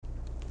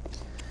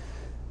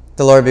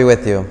The Lord be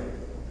with you.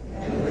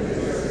 And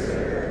with your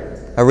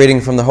spirit. A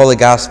reading from the Holy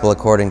Gospel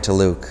according to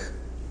Luke.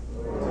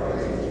 Glory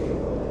to you,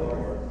 O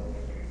Lord.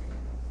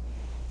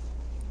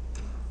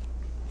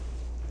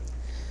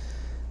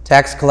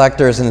 Tax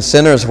collectors and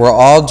sinners were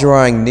all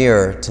drawing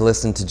near to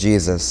listen to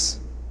Jesus.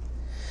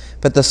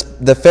 But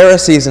the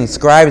Pharisees and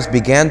scribes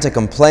began to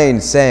complain,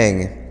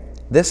 saying,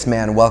 "This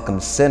man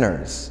welcomes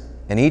sinners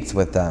and eats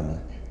with them."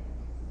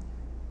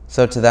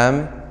 So to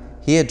them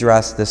he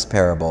addressed this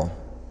parable.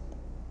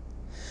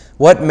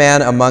 What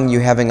man among you,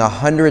 having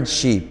 100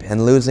 sheep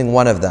and losing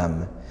one of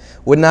them,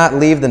 would not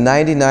leave the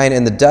 99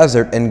 in the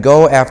desert and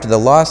go after the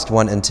lost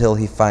one until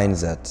he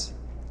finds it?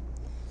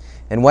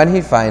 And when he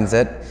finds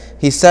it,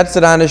 he sets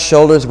it on his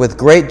shoulders with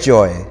great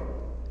joy,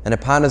 and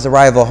upon his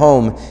arrival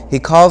home, he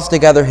calls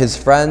together his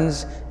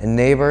friends and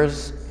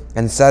neighbors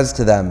and says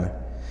to them,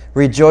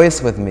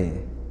 "Rejoice with me,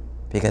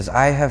 because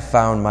I have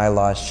found my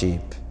lost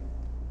sheep."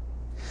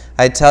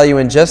 I tell you,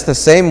 in just the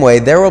same way,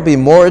 there will be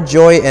more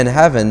joy in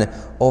heaven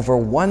over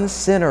one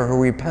sinner who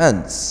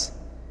repents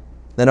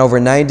than over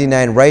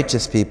 99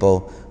 righteous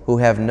people who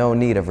have no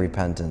need of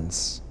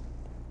repentance.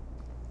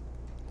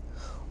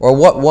 Or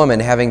what woman,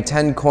 having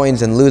 10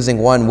 coins and losing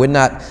one, would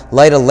not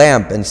light a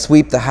lamp and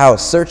sweep the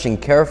house, searching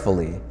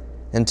carefully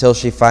until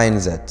she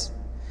finds it?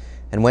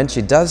 And when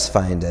she does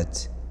find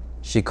it,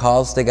 she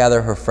calls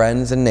together her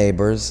friends and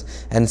neighbors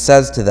and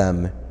says to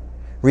them,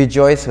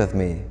 "Rejoice with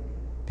me,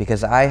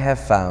 because I have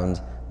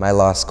found my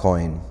lost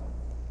coin."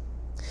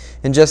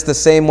 In just the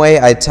same way,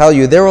 I tell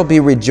you, there will be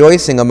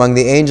rejoicing among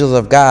the angels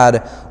of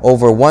God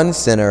over one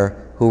sinner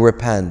who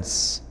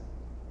repents.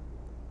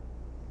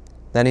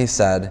 Then he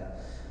said,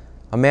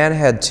 "A man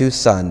had 2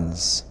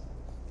 sons,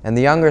 and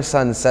the younger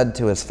son said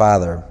to his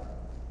father,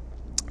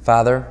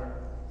 'Father,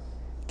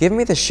 give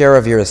me the share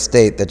of your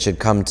estate that should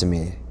come to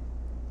me.'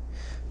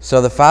 So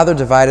the father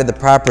divided the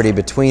property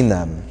between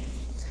them.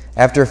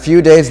 After a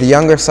few days, the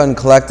younger son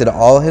collected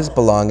all his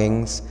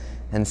belongings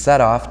and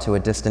set off to a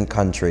distant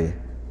country,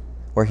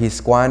 where he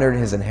squandered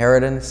his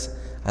inheritance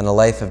on a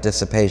life of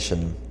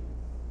dissipation.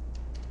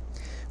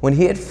 When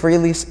he had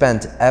freely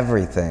spent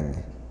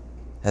everything,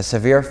 a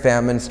severe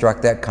famine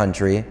struck that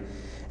country,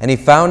 and he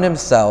found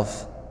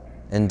himself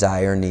in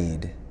dire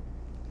need.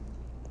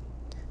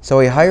 So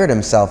he hired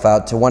himself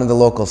out to one of the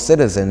local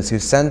citizens, who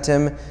sent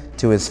him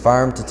to his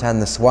farm to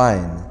tend the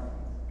swine.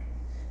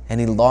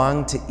 And he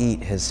longed to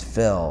eat his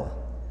fill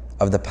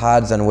of the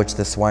pods on which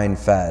the swine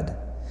fed,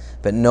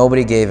 but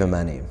nobody gave him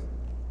any.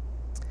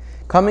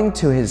 Coming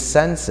to his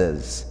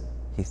senses,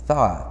 he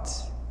thought,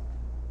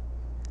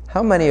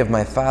 'How many of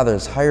my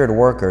father's hired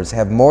workers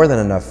have more than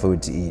enough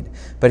food to eat?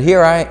 But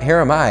here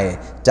am I,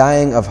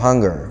 dying of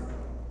hunger.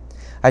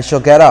 I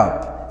shall get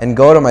up and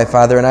go to my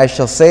father, and I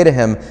shall say to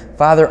him,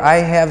 Father,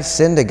 I have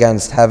sinned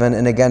against heaven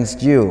and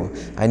against you.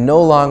 I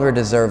no longer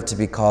deserve to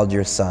be called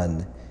your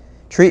son.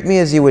 Treat me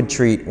as you would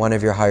treat one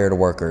of your hired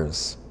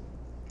workers.'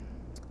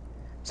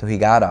 So he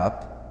got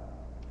up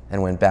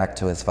and went back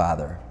to his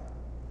father.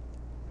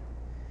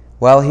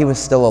 While he was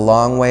still a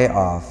long way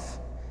off,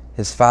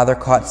 his father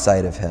caught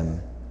sight of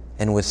him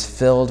and was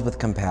filled with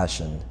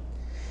compassion.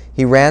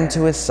 He ran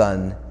to his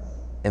son,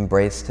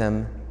 embraced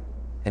him,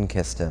 and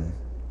kissed him.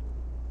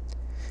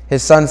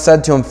 His son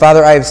said to him,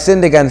 'Father, I have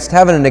sinned against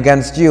heaven and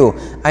against you.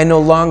 I no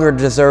longer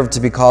deserve to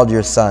be called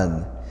your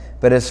son.'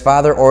 But his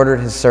father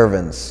ordered his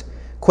servants,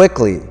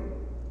 'Quickly,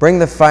 bring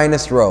the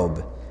finest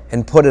robe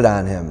and put it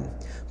on him.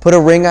 Put a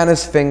ring on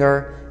his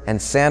finger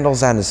and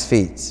sandals on his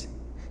feet.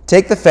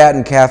 Take the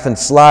fattened calf and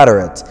slaughter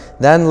it.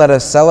 Then let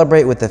us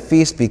celebrate with a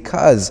feast,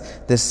 because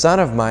this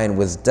son of mine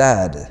was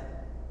dead.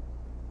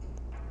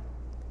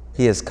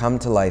 He has come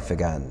to life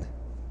again.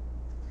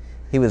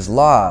 He was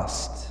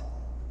lost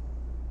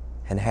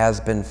and has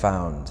been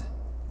found.'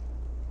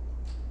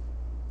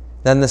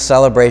 Then the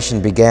celebration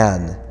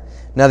began.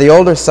 Now the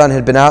older son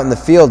had been out in the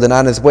field, and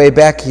on his way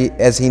back,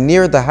 as he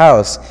neared the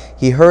house,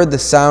 he heard the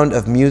sound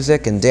of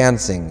music and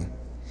dancing.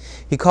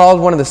 He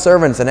called one of the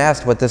servants and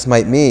asked what this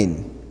might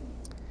mean.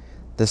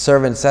 The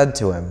servant said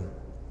to him,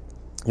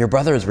 'Your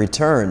brother has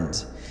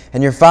returned,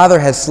 and your father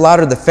has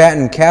slaughtered the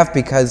fattened calf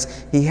because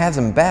he has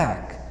him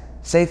back,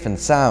 safe and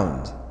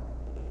sound.'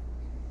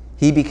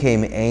 He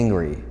became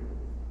angry,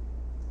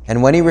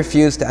 and when he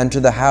refused to enter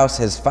the house,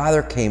 his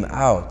father came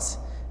out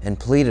and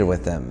pleaded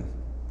with him.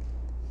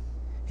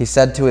 He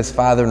said to his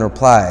father in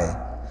reply,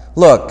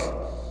 'Look,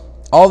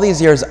 all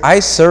these years I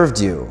served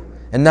you,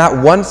 and not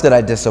once did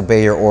I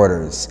disobey your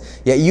orders.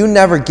 Yet you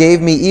never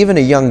gave me even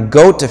a young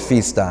goat to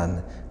feast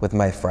on with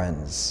my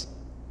friends.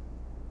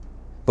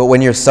 But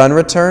when your son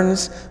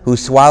returns, who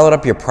swallowed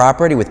up your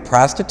property with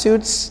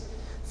prostitutes,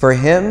 for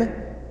him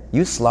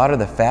you slaughter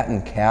the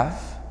fattened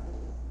calf?'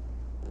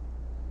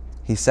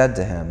 He said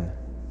to him,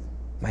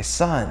 'My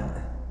son,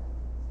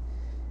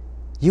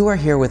 you are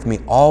here with me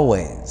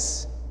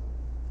always,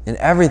 and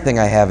everything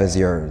I have is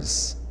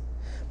yours.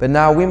 But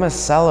now we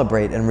must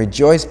celebrate and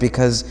rejoice,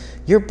 because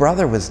your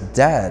brother was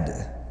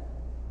dead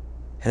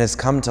and has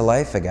come to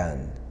life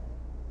again.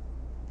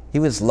 He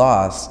was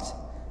lost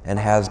and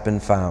has been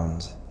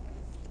found.'"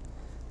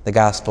 The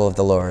Gospel of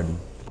the Lord.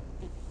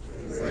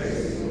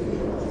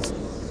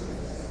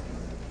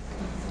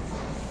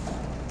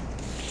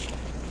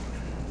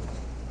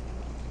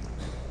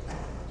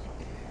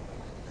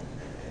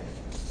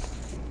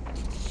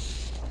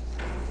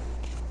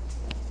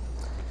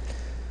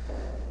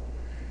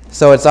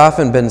 So it's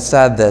often been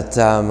said that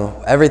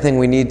everything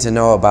we need to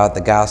know about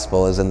the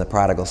gospel is in the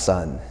prodigal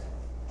son.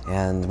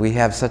 And we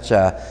have such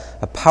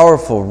a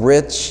powerful,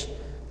 rich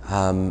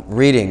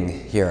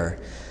reading here.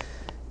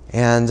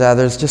 And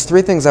there's just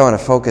three things I want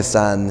to focus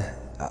on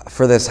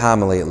for this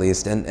homily at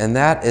least, and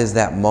that is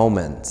that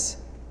moment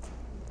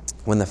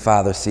when the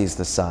Father sees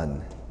the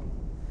Son.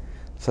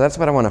 So that's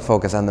what I want to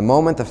focus on, the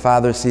moment the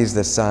Father sees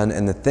the Son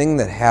and the thing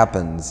that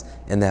happens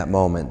in that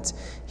moment.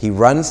 He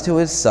runs to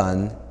his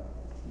Son,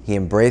 he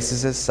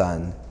embraces his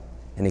Son,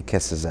 and he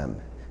kisses him.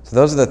 So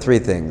those are the three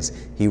things.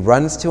 He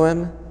runs to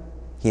him,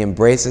 he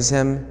embraces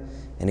him,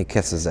 and he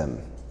kisses him.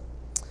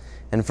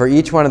 And for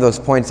each one of those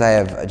points, I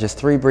have just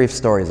three brief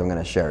stories I'm going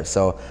to share.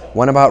 So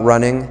one about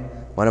running,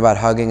 one about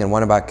hugging, and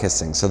one about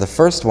kissing. So the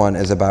first one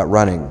is about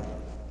running.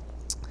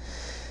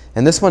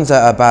 And this one's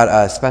about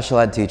a special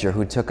ed teacher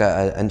who took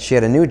and she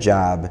had a new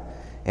job,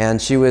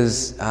 and she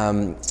was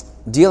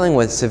dealing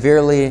with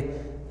severely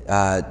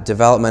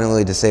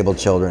developmentally disabled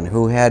children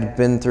who had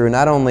been through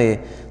not only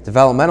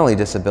developmentally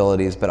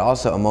disabilities, but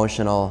also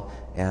emotional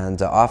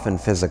and often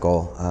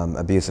physical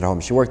abuse at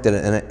home. She worked at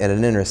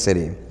an inner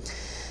city.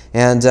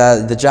 And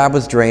the job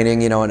was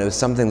draining, and it was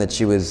something that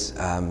she was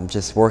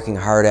just working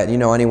hard at.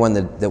 Anyone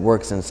that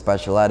works in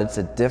special ed, it's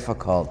a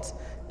difficult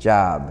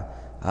job.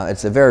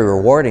 It's a very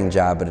rewarding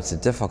job, but it's a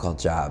difficult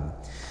job.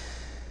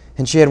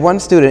 And she had one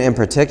student in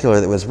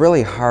particular that was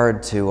really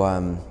hard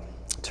to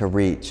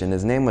reach, and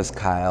his name was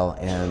Kyle,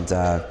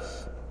 and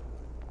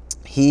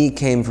he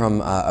came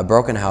from a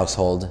broken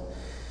household.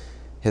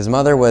 His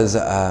mother was,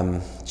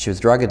 she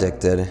was drug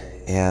addicted,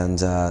 and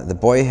the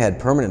boy had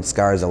permanent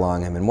scars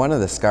along him, and one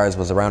of the scars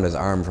was around his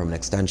arm from an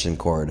extension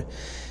cord.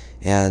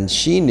 And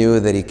she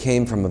knew that he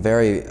came from a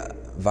very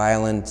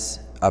violent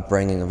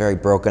upbringing, a very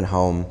broken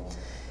home,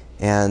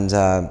 and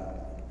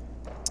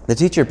the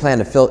teacher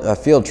planned a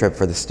field trip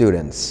for the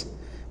students,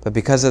 but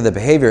because of the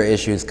behavior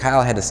issues,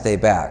 Kyle had to stay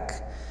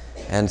back.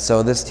 And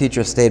so this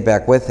teacher stayed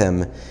back with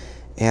him,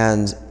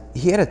 and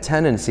he had a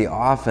tendency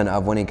often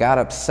of when he got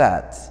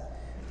upset,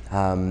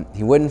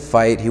 he wouldn't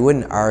fight, he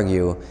wouldn't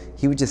argue,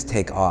 he would just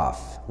take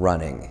off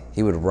running.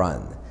 He would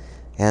run.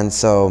 And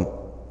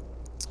so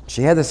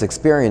she had this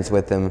experience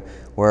with him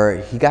where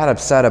he got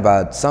upset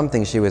about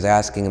something she was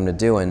asking him to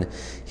do, and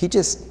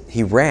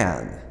he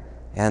ran.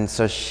 And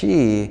so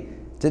she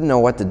didn't know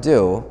what to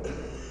do,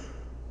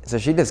 so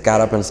she just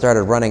got up and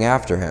started running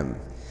after him.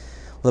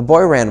 Well, the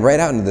boy ran right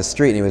out into the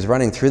street, and he was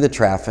running through the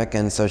traffic,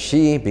 and so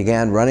she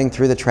began running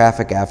through the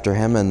traffic after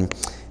him, and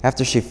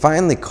after she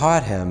finally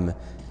caught him,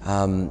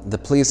 the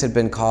police had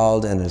been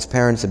called, and his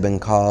parents had been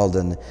called,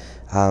 and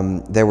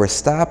they were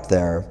stopped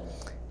there,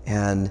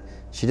 and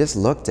she just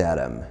looked at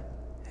him,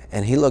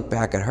 and he looked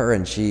back at her,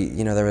 and she,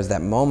 there was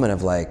that moment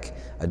of like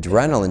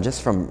adrenaline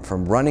just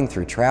from running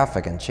through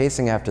traffic and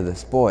chasing after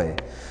this boy.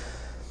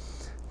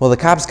 Well, the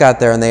cops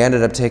got there, and they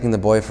ended up taking the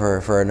boy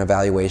for an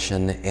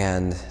evaluation,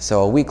 and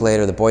so a week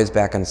later, the boy's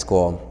back in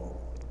school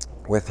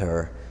with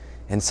her,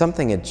 and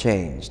something had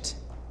changed.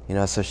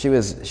 So she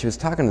was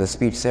talking to the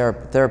speech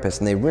therapist,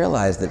 and they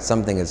realized that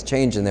something has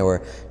changed, and they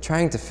were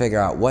trying to figure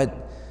out what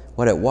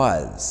it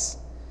was.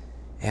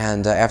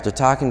 And after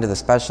talking to the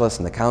specialist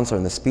and the counselor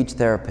and the speech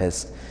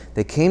therapist,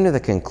 they came to the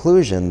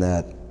conclusion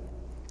that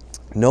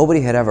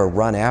nobody had ever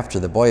run after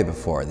the boy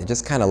before. They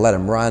just kind of let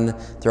him run,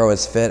 throw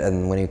his fit,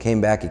 and when he came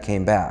back, he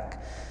came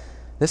back.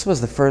 This was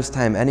the first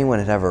time anyone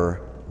had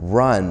ever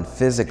run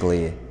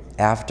physically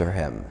after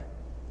him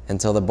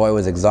until the boy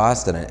was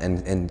exhausted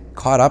and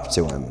caught up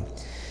to him.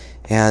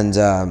 And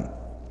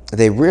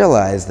they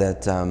realized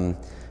that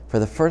for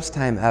the first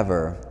time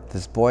ever,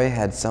 this boy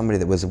had somebody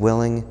that was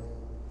willing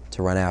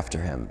to run after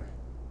him.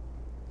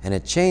 And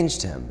it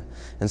changed him.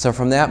 And so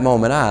from that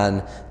moment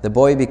on, the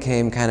boy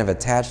became kind of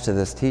attached to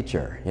this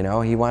teacher.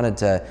 He wanted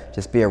to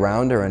just be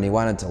around her, and he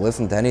wanted to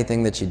listen to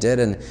anything that she did,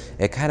 and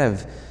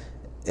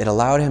it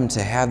allowed him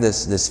to have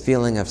this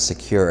feeling of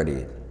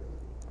security.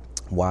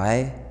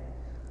 Why?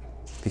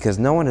 Because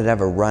no one had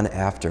ever run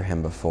after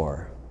him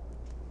before.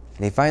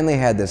 And he finally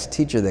had this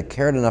teacher that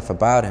cared enough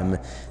about him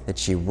that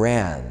she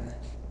ran.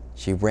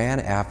 She ran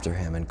after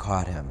him and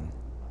caught him.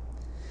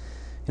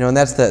 And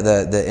that's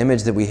the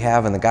image that we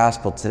have in the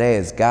gospel today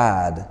is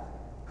God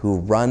who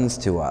runs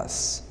to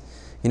us.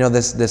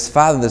 This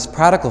father, this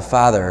prodigal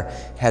father,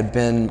 had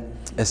been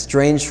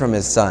estranged from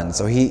his son.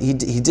 So he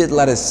did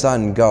let his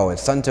son go.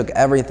 His son took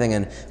everything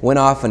and went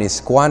off, and he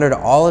squandered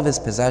all of his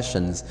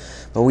possessions.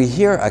 But we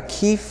hear a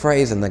key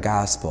phrase in the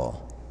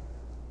gospel.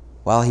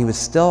 While he was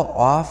still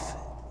off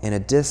in a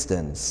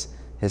distance,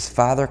 his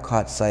father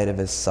caught sight of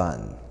his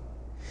son.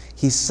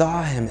 He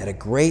saw him at a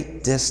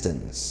great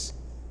distance.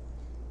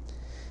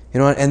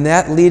 And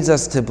that leads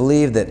us to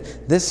believe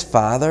that this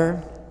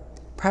father,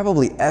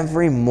 probably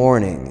every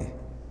morning,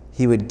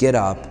 he would get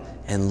up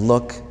and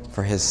look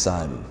for his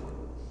son.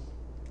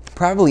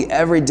 Probably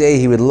every day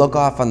he would look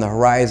off on the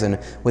horizon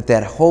with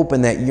that hope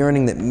and that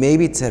yearning that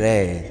maybe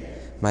today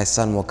my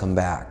son will come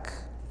back.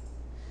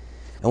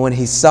 And when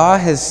he saw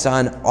his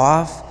son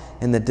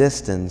off in the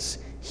distance,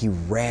 he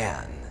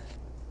ran.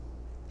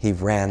 He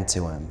ran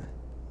to him.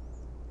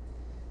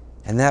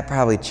 And that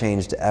probably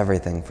changed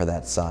everything for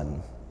that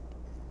son.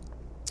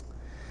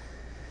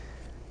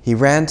 He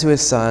ran to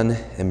his son,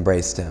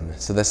 embraced him.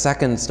 So the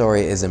second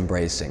story is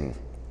embracing.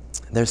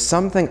 There's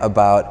something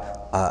about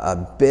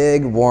a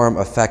big, warm,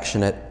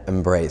 affectionate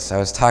embrace. I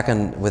was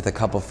talking with a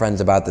couple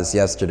friends about this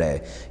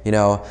yesterday. You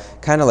know,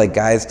 kind of like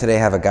guys today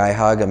have a guy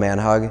hug, a man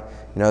hug.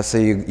 You know, so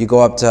you go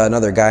up to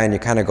another guy and you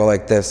kind of go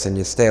like this and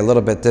you stay a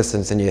little bit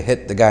distance and you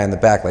hit the guy in the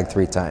back like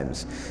 3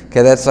 times.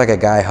 Okay, that's like a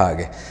guy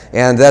hug.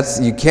 And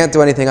you can't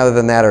do anything other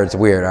than that or it's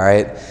weird, all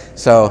right?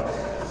 So,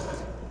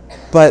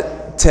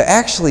 but to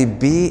actually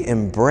be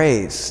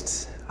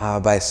embraced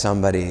by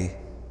somebody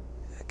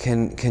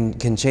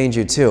can change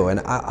you too. And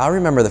I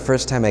remember the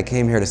first time I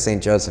came here to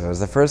St. Joseph. It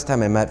was the first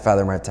time I met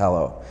Father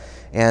Martello.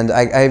 And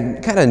I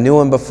kind of knew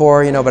him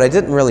before, you know, but I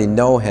didn't really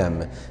know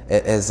him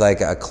as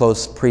like a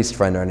close priest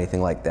friend or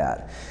anything like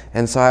that.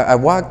 And so I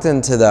walked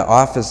into the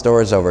office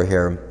doors over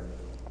here,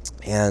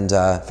 and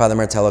Father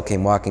Martello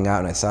came walking out,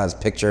 and I saw his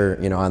picture,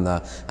 you know, on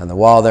the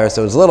wall there.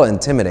 So it was a little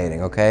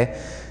intimidating,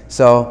 okay?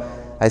 So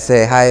I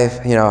say, hi,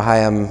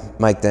 I'm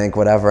Mike Denk,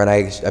 whatever, and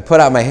I put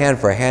out my hand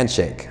for a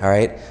handshake, all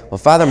right? Well,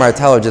 Father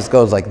Martello just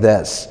goes like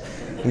this.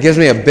 He gives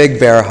me a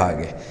big bear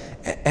hug.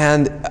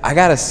 And I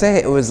gotta say,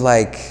 it was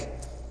like,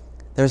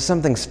 there's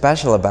something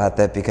special about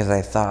that because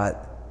I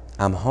thought,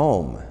 I'm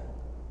home.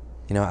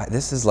 You know,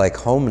 this is like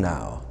home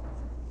now.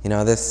 You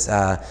know, this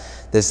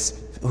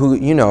who,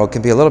 you know,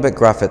 can be a little bit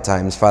gruff at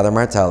times, Father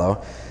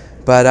Martello,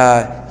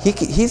 but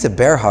he's a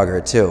bear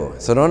hugger too,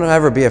 so don't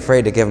ever be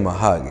afraid to give him a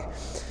hug.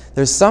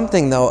 There's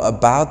something, though,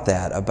 about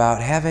that,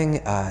 about having,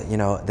 you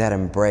know, that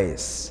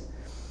embrace.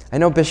 I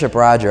know Bishop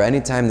Roger,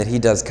 anytime that he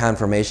does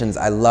confirmations,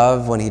 I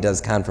love when he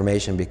does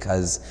confirmation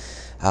because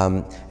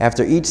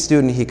after each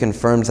student, he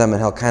confirms them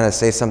and he'll kind of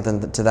say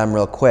something to them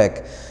real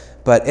quick.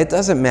 But it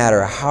doesn't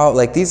matter how,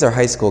 like, these are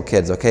high school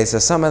kids, okay? So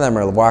some of them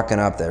are walking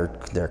up,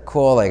 they're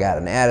cool, they got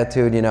an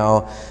attitude, you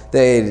know.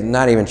 They're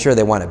not even sure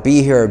they want to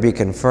be here or be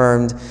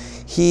confirmed.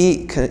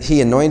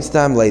 He anoints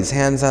them, lays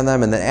hands on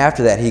them, and then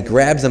after that, he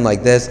grabs them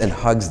like this and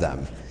hugs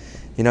them.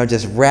 You know,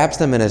 just wraps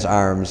them in his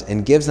arms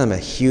and gives them a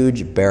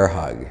huge bear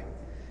hug.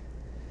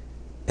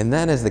 And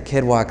then as the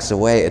kid walks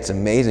away, it's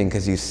amazing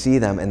because you see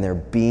them and they're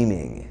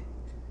beaming.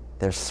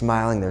 They're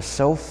smiling. They're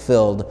so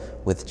filled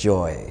with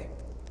joy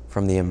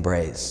from the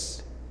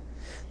embrace.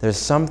 There's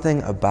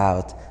something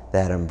about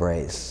that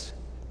embrace.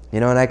 You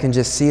know, and I can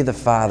just see the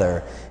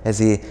father as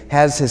he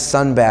has his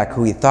son back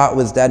who he thought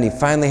was dead, and he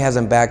finally has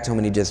him back to him,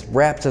 and he just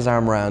wraps his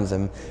arm around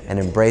him and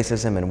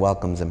embraces him and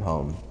welcomes him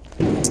home.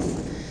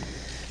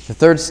 The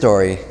third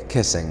story,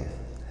 kissing.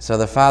 So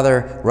the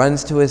father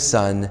runs to his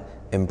son,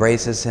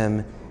 embraces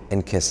him,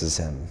 and kisses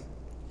him.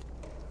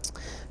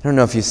 I don't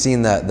know if you've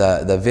seen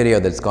the video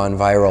that's gone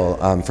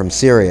viral from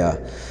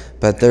Syria,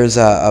 but there's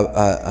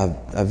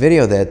a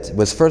video that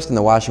was first in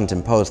the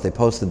Washington Post. They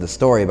posted the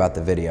story about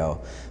the video,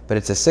 but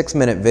it's a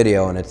 6-minute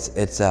video, and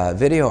it's a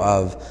video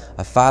of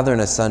a father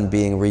and a son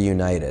being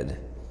reunited.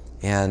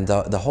 And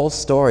the whole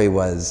story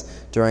was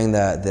during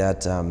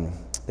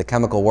the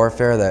chemical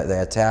warfare,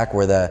 the attack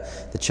where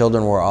the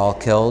children were all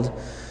killed.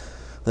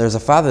 There's a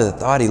father that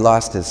thought he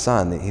lost his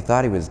son, that he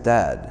thought he was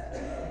dead.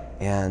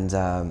 And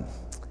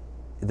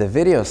the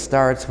video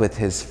starts with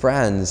his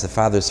friends, the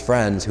father's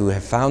friends, who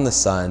have found the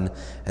son,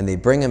 and they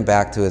bring him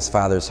back to his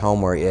father's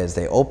home where he is.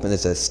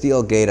 There's a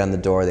steel gate on the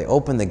door. They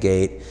open the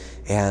gate,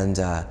 and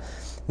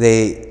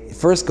they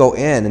first go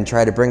in and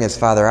try to bring his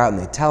father out,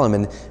 and they tell him.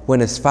 And when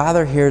his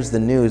father hears the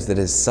news that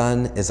his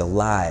son is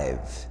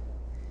alive,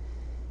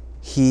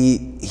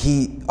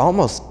 he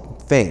almost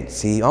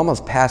faints. He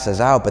almost passes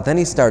out, but then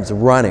he starts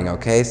running,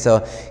 okay?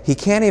 So he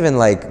can't even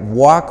like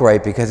walk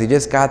right because he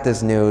just got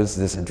this news,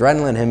 this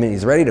adrenaline him, and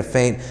he's ready to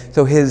faint.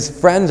 So his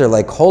friends are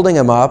like holding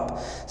him up.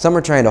 Some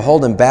are trying to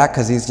hold him back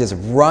because he's just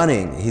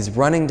running. He's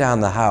running down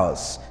the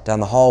house, down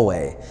the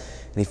hallway.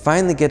 And he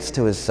finally gets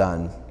to his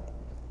son,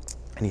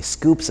 and he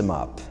scoops him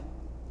up.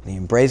 And he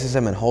embraces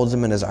him and holds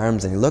him in his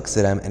arms, and he looks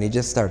at him, and he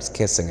just starts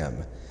kissing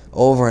him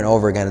over and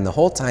over again. And the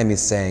whole time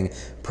he's saying,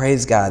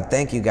 "Praise God,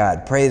 thank you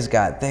God, praise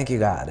God, thank you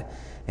God."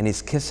 And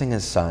he's kissing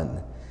his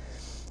son.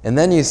 And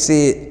then you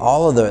see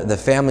all of the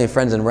family,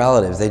 friends, and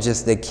relatives.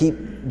 They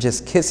keep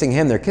just kissing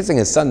him. They're kissing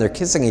his son. They're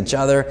kissing each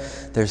other.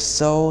 They're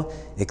so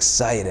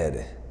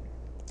excited.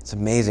 It's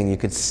amazing. You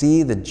could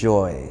see the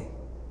joy,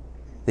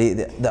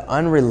 the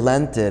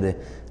unrelented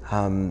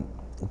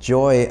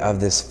joy of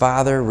this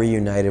father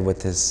reunited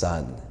with his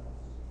son.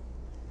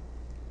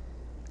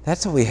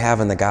 That's what we have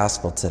in the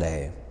gospel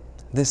today.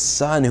 This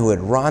son who had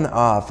run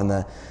off, and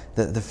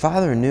the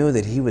father knew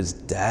that he was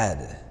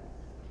dead.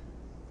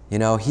 You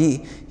know,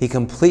 he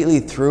completely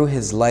threw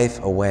his life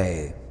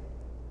away.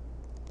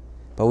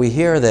 But we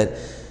hear that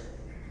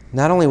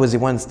not only was he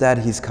once dead,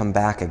 he's come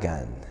back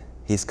again.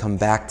 He's come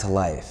back to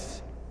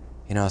life.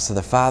 You know, so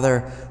the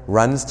father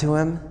runs to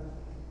him,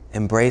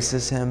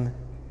 embraces him,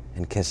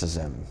 and kisses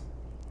him.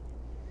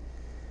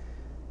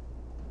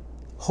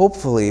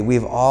 Hopefully,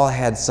 we've all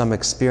had some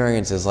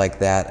experiences like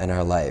that in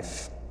our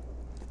life.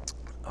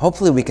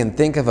 Hopefully, we can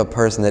think of a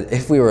person that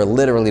if we were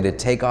literally to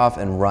take off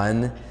and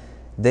run,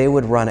 they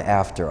would run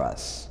after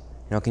us.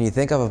 Can you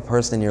think of a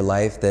person in your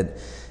life that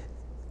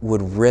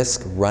would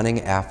risk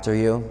running after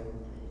you?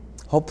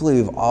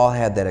 Hopefully we've all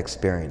had that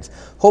experience.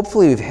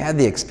 Hopefully we've had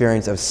the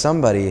experience of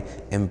somebody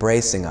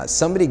embracing us,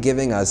 somebody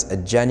giving us a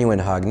genuine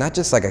hug, not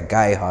just like a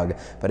guy hug,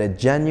 but a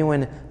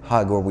genuine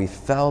hug where we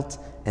felt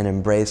an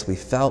embrace, we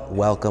felt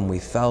welcome, we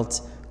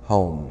felt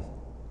home.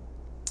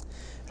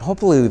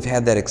 Hopefully we've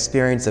had that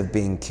experience of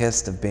being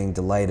kissed, of being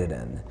delighted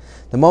in.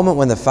 The moment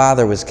when the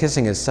father was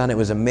kissing his son, it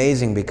was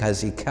amazing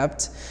because he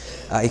kept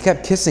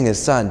kissing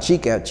his son,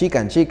 cheek on cheek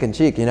and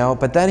cheek,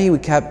 but then he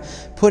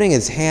kept putting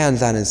his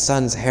hands on his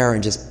son's hair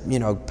and just,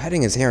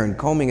 petting his hair and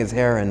combing his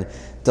hair and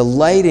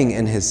delighting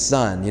in his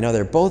son.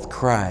 They're both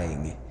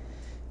crying.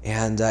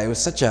 And it was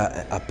such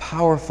a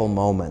powerful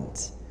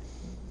moment.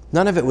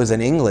 None of it was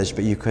in English,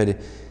 but you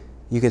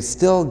could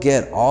still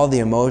get all the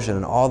emotion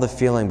and all the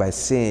feeling by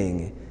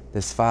seeing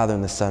this father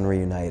and the son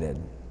reunited.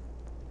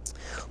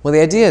 Well,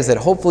 the idea is that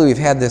hopefully we've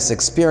had this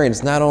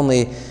experience not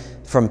only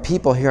from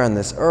people here on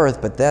this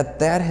earth, but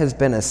that has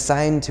been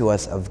assigned to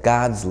us of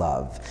God's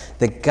love,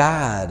 that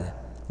God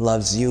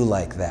loves you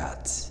like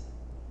that.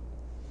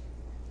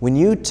 When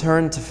you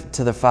turn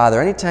to the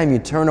Father, anytime you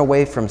turn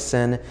away from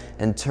sin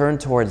and turn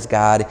towards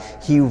God,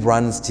 He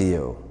runs to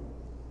you.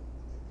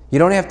 You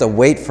don't have to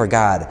wait for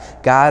God.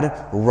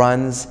 God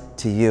runs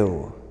to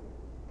you.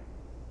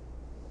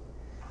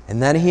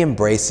 And then He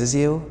embraces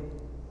you.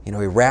 He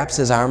wraps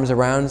His arms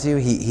around you.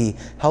 He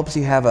helps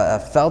you have a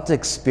felt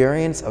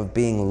experience of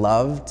being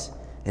loved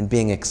and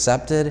being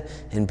accepted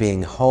and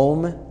being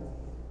home.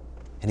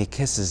 And He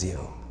kisses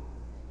you.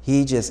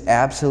 He just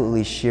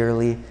absolutely,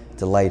 sheerly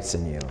delights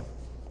in you.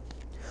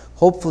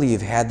 Hopefully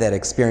you've had that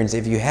experience.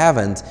 If you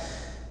haven't,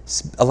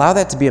 allow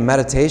that to be a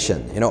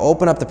meditation.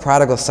 Open up the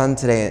Prodigal Son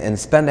today and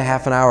spend a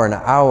half an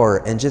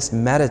hour, and just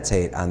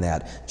meditate on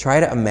that.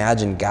 Try to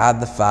imagine God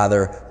the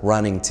Father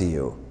running to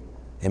you,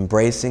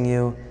 embracing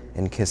you,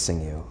 and kissing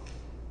you.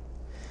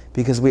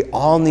 Because we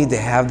all need to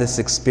have this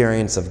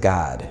experience of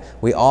God.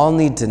 We all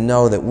need to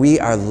know that we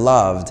are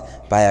loved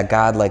by a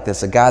God like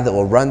this, a God that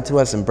will run to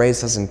us,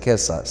 embrace us, and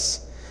kiss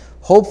us.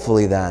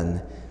 Hopefully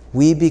then,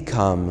 we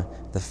become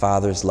the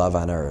Father's love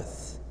on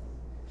earth.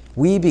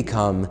 We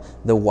become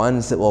the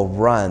ones that will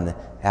run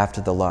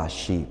after the lost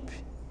sheep.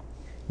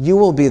 You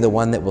will be the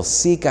one that will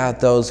seek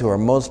out those who are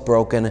most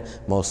broken,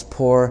 most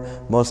poor,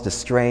 most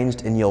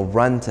estranged, and you'll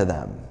run to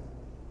them,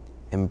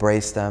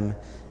 embrace them,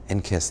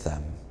 and kiss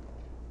them.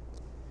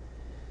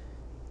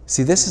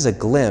 See, this is a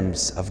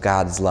glimpse of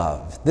God's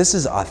love. This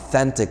is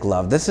authentic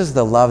love. This is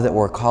the love that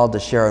we're called to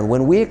share. And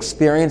when we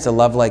experience a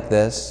love like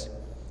this,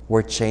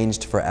 we're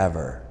changed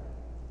forever.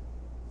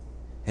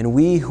 And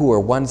we who were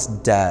once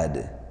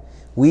dead,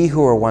 we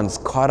who were once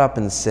caught up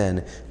in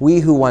sin, we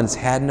who once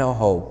had no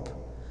hope,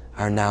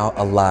 are now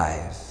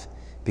alive.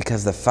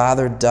 Because the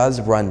Father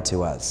does run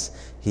to us,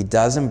 He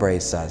does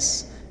embrace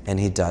us, and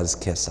He does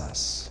kiss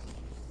us.